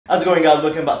How's it going, guys?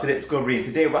 Welcome back to the Discovery, and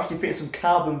today we're actually fitting some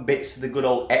carbon bits to the good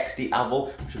old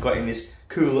XDiavel, which we've got in this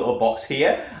cool little box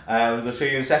here. I'm going to show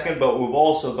you in a second, but we've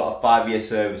also got a 5-year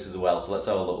service as well, so let's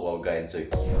have a look at what we're going into.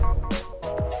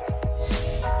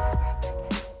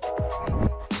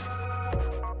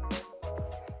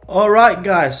 Alright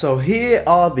guys, so here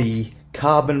are the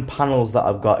carbon panels that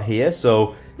I've got here.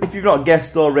 So if you've not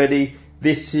guessed already,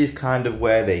 this is kind of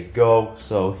where they go.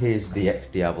 So here's the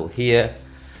XDiavel here,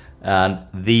 and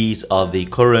these are the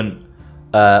current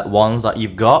ones that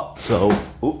you've got. So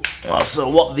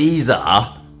what these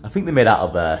are, I think they're made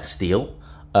out of steel,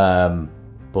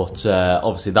 but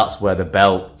obviously that's where the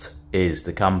belt is.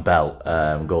 The cam belt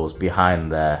goes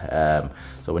behind there,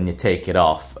 so when you take it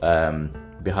off,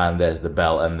 behind there's the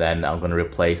belt, and then I'm going to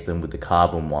replace them with the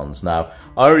carbon ones. Now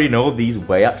I already know these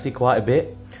weigh actually quite a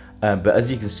bit, but as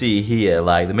you can see here,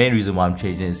 like the main reason why I'm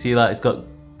changing it, see, like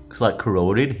it's like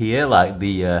corroded here, like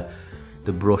the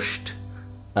brushed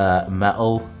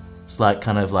metal. It's like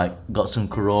kind of like got some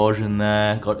corrosion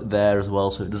there, got it there as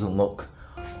well, so it doesn't look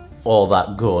all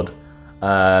that good.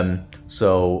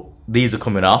 So these are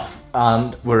coming off,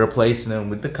 and we're replacing them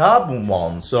with the carbon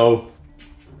ones. So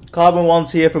carbon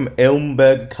ones here from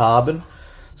Ilmberger Carbon.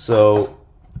 So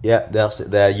yeah, that's it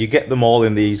there. You get them all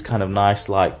in these kind of nice,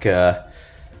 like you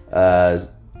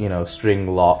know,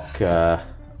 string lock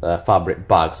fabric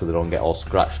bags, so they don't get all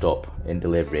scratched up in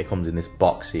delivery. It comes in this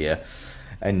box here,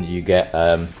 and you get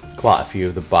quite a few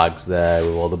of the bags there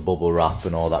with all the bubble wrap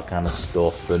and all that kind of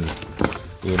stuff, and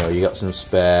you know, you got some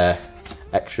spare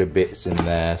extra bits in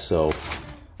there. So,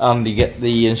 and you get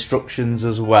the instructions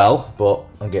as well, but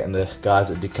I'm getting the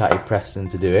guys at Ducati Preston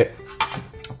to do it.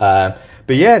 But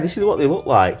yeah, this is what they look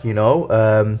like, you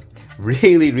know.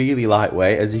 Really, really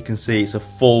lightweight. As you can see, it's a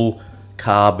full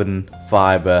carbon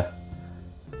fibre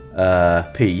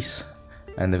piece,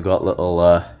 and they've got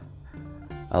little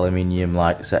aluminium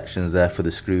like sections there for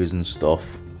the screws and stuff.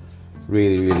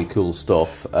 Really, really cool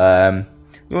stuff. The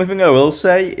only thing I will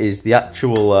say is the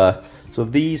actual so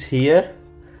these here,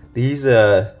 these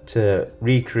are to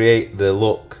recreate the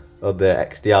look of the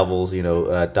XDiavels, you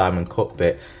know, diamond cut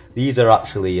bit. These are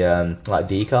actually like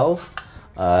decals,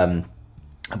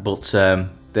 but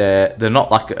they're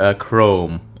not like a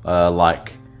chrome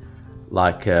like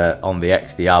on the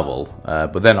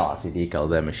XDiavel, but they're not actually decals,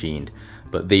 they're machined.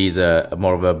 But these are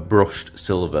more of a brushed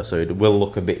silver, so it will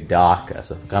look a bit darker.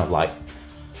 So if I kind of like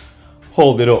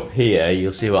hold it up here,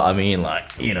 you'll see what I mean. Like,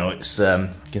 you know, it's you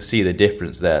can see the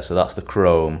difference there. So that's the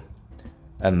chrome,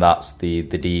 and that's the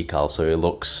decal. So it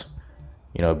looks,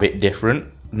 you know, a bit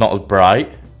different, not as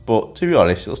bright, but to be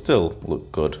honest, it'll still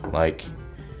look good. Like,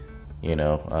 you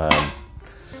know,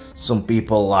 some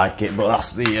people like it, but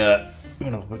that's the you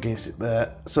know, against it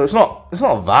there. So it's not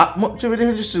that much of a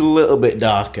difference, just a little bit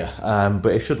darker,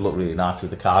 but it should look really nice with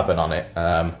the carbon on it,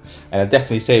 and it'll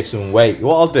definitely save some weight.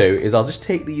 What I'll do is I'll just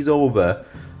take these over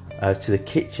to the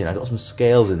kitchen. I've got some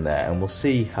scales in there, and we'll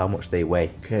see how much they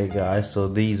weigh. Okay guys, so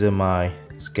these are my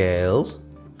scales.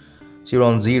 So you're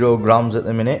on 0 grams at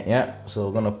the minute, yeah. So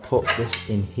we're gonna put this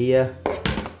in here.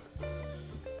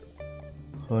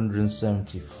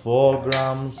 174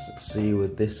 grams. Let's see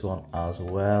with this one as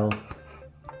well.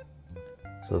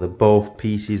 So the both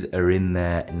pieces are in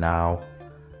there now,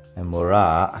 and we're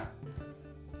at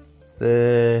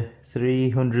the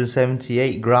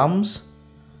 378 grams,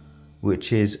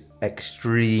 which is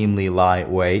extremely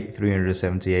lightweight.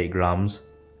 378 grams.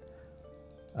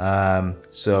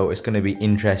 So it's going to be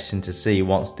interesting to see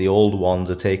once the old ones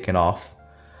are taken off,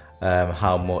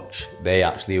 how much they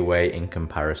actually weigh in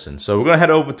comparison. So we're going to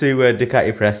head over to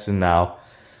Ducati Preston now.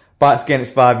 Bike's getting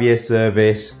its 5-year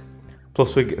service.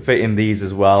 Plus we're fitting these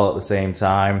as well at the same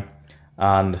time,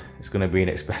 and it's going to be an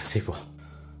expensive one.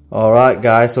 Alright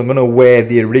guys, so I'm going to wear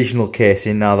the original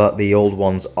casing now that the old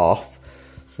one's off.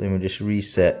 So I'm going to just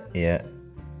reset, yeah.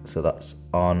 So that's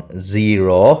on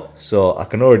 0. So I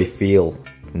can already feel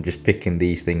from just picking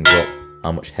these things up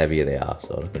how much heavier they are.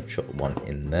 So I'm going to chuck one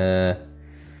in there.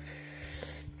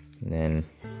 And then,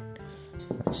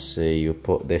 let's see, you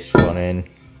put this one in.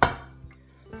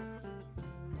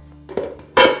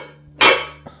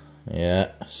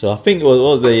 Yeah, so I think it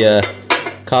was the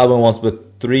carbon ones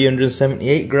with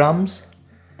 378 grams.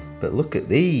 But look at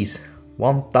these,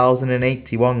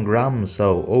 1081 grams,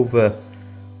 so over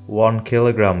 1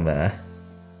 kilogram there.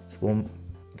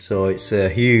 So it's a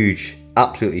huge,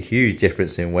 absolutely huge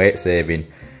difference in weight saving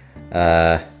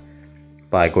by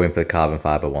going for the carbon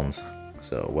fibre ones.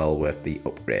 So well worth the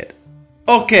upgrade.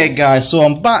 Okay guys, so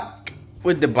I'm back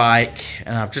with the bike,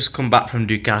 and I've just come back from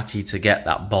Ducati to get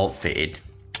that bolt fitted.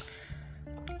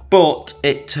 But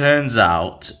it turns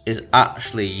out it's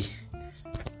actually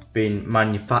been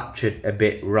manufactured a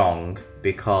bit wrong,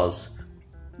 because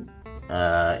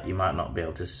you might not be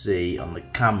able to see on the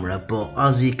camera, but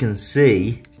as you can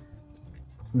see,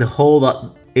 the hole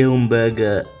that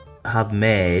Ilmberger have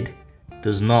made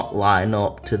does not line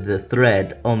up to the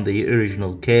thread on the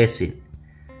original casing.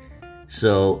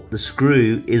 So the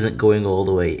screw isn't going all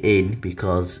the way in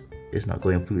because it's not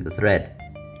going through the thread,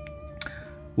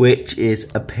 which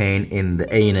is a pain in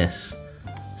the anus.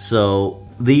 So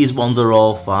these ones are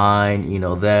all fine, you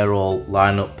know, they're all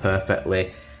line up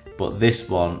perfectly, but this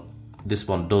one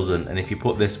doesn't. And if you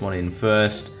put this one in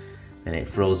first, then it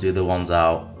throws the other ones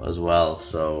out as well.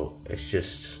 So it's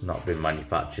just not been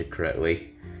manufactured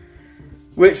correctly,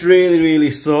 which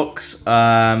really sucks.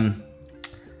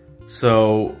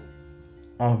 So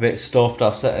I'm a bit stuffed.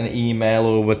 I've sent an email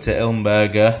over to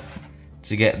Ilmberger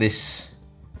to get this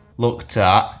looked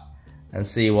at and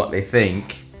see what they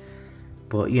think.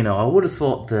 But you know, I would have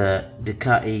thought the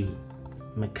Ducati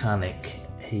mechanic,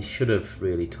 he should have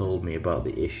really told me about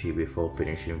the issue before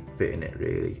finishing fitting it,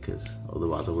 really, because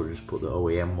otherwise I would have just put the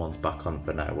OEM ones back on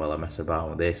for now while I mess about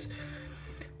with this.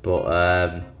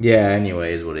 But yeah,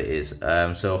 anyway, is what it is.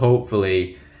 So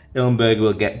hopefully Ilmberger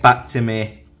will get back to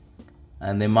me,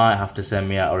 and they might have to send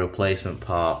me out a replacement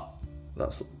part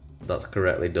that's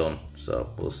correctly done, so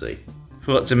we'll see.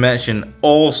 Forgot to mention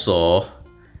also,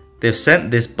 they've sent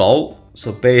this bolt.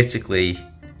 So basically,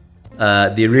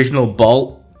 the original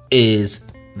bolt is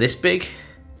this big,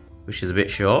 which is a bit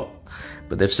short,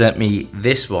 but they've sent me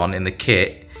this one in the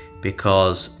kit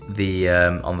because the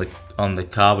on the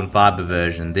carbon fiber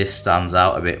version, this stands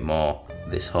out a bit more.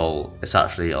 This hole, it's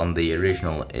actually on the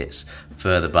original, it's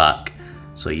further back,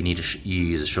 so you need you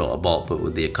use a shorter bolt, but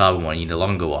with the carbon one you need a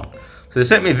longer one. So they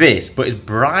sent me this, but it's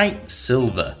bright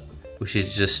silver, which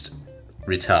is just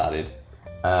retarded.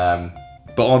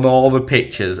 But on all the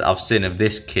pictures I've seen of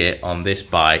this kit on this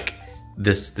bike,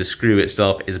 the screw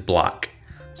itself is black.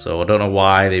 So I don't know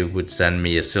why they would send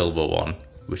me a silver one,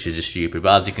 which is just stupid.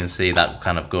 But as you can see, that will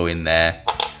kind of go in there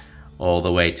all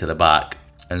the way to the back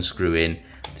and screw in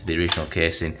to the original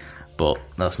casing, but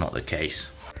that's not the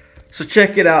case. So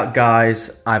check it out,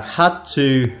 guys. I've had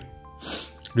to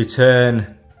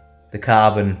return the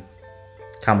carbon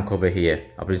cam cover here.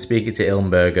 I've been speaking to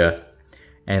Ilmberger,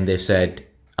 and they said,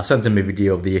 I sent them a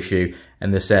video of the issue,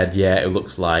 and they said, yeah, it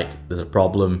looks like there's a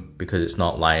problem because it's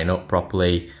not lining up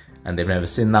properly, and they've never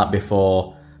seen that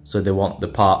before, so they want the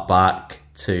part back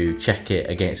to check it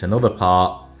against another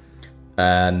part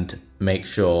and make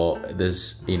sure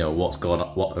there's, you know, what's going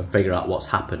on, and figure out what's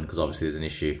happened, because obviously there's an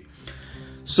issue.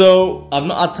 So I've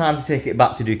not had time to take it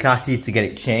back to Ducati to get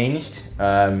it changed,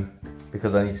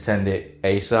 because I need to send it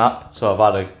ASAP, so I've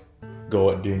had to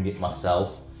go at doing it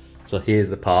myself. So here's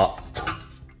the part.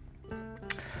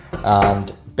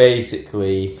 And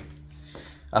basically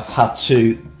I've had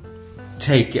to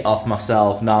take it off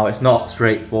myself. Now it's not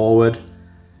straightforward.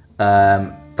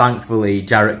 Thankfully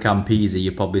Jarrett Campese,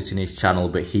 you've probably seen his channel,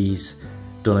 but he's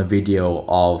done a video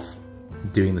of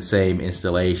doing the same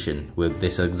installation with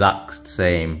this exact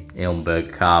same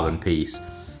Ilmberger carbon piece.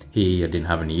 He didn't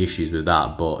have any issues with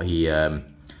that, but he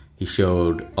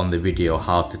showed on the video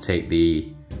how to take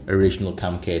the original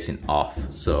cam casing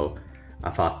off. So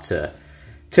I've had to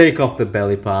take off the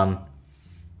belly pan,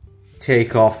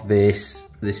 take off this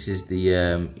is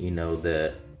the you know,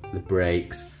 the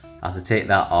brakes. I have to take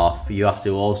that off. You have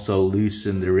to also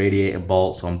loosen the radiator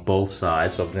bolts on both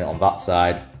sides. So I've done it on that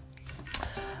side,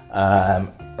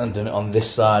 and done it on this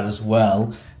side as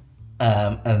well,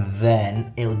 and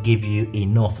then it'll give you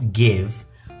enough give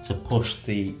to push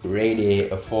the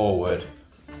radiator forward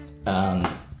and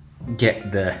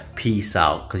get the piece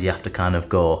out, because you have to kind of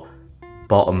go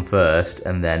bottom first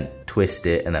and then twist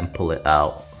it and then pull it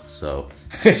out. So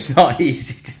it's not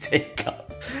easy to take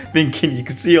off, thinking you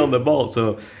can see on the bolt.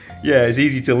 So yeah, it's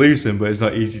easy to loosen, but it's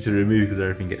not easy to remove because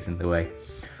everything gets in the way.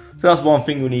 So that's one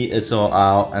thing we need to sort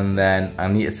out, and then I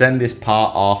need to send this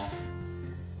part off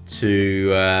to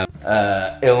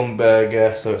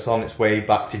Ilmberger, so it's on its way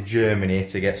back to Germany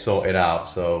to get sorted out.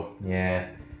 So yeah,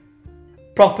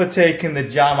 proper taking the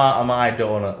jam out of my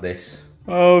donut, this.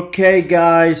 Okay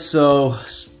guys, so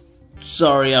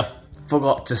sorry I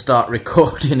forgot to start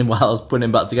recording while I was putting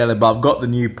it back together, but I've got the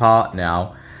new part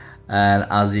now, and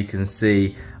as you can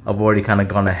see, I've already kind of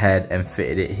gone ahead and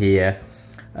fitted it here.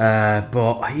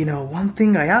 But you know, one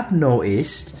thing I have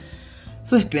noticed,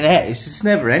 flipping it, it's just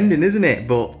never ending, isn't it?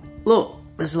 But look,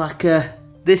 there's like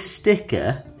this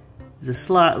sticker is a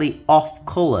slightly off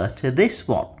colour to this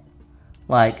one.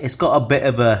 Like, it's got a bit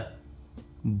of a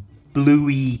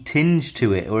bluey tinge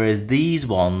to it, whereas these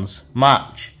ones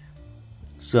match.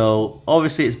 So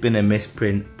obviously it's been a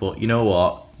misprint, but you know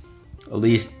what, at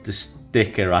least the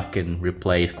sticker I can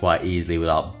replace quite easily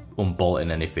without unbolting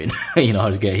anything. You know, I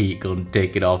just get a heat gun,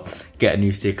 take it off, get a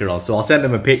new sticker on. So I'll send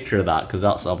them a picture of that, because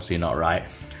that's obviously not right.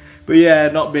 But yeah,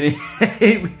 not been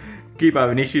keep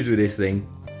having issues with this thing.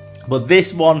 But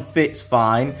this one fits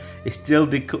fine. It still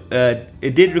did,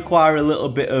 it did require a little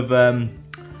bit of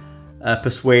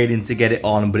persuading to get it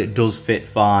on, but it does fit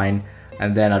fine.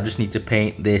 And then I just need to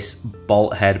paint this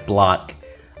bolt head black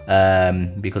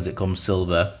because it comes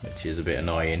silver, which is a bit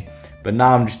annoying. But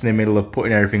now I'm just in the middle of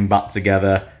putting everything back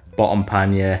together. Bottom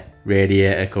pannier,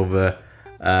 radiator cover,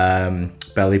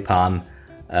 belly pan,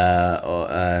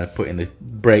 putting the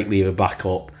brake lever back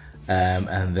up,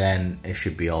 and then it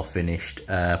should be all finished.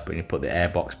 But you put the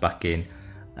airbox back in.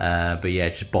 But yeah,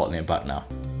 just bottling it back now.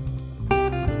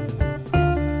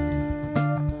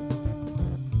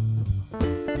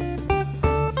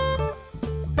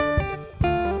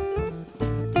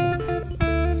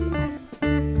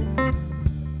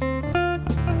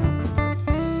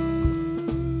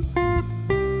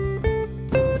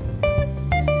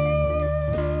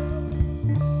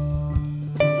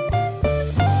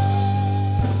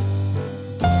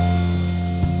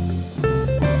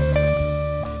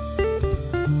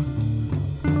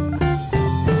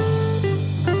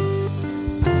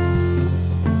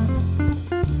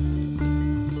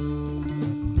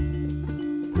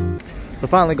 So I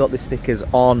finally got the stickers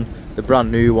on, the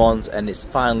brand new ones, and it's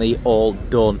finally all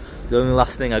done. The only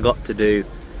last thing I got to do,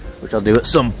 which I'll do at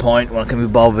some point when I can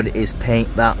be bothered, is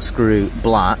paint that screw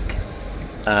black.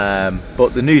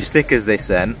 But the new stickers they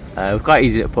sent were quite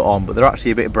easy to put on, but they're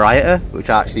actually a bit brighter, which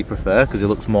I actually prefer because it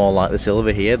looks more like the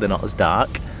silver here. They're not as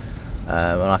dark,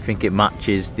 and I think it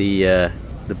matches the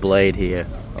blade here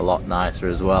a lot nicer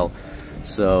as well.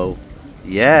 So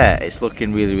yeah, it's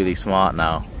looking really smart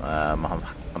now.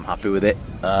 I'm happy with it.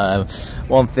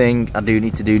 One thing I do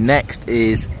need to do next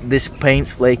is this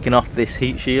paint's flaking off this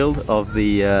heat shield of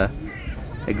the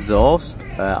exhaust.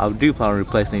 I do plan on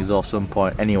replacing the exhaust at some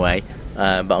point anyway, but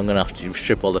I'm going to have to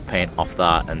strip all the paint off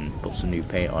that and put some new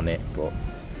paint on it, but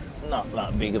not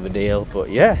that big of a deal. But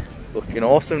yeah, looking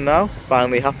awesome now,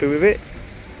 finally happy with it.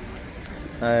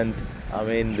 And I'm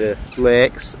in the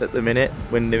lakes at the minute,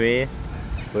 Windermere,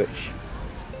 which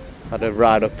had a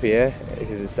ride up here.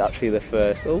 It's actually the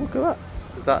first, oh look at that,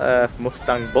 is that a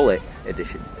Mustang Bullet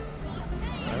edition?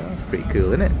 Oh, that's pretty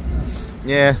cool, isn't it?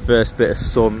 Yeah, first bit of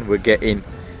sun we're getting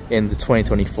in the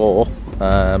 2024,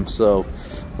 so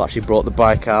I've actually brought the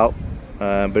bike out,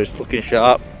 but it's looking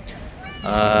sharp.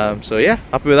 So yeah,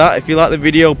 happy with that. If you like the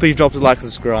video, please drop a like,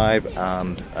 subscribe,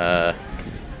 and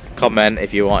comment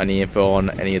if you want any info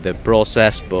on any of the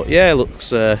process. But yeah, it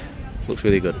looks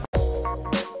really good.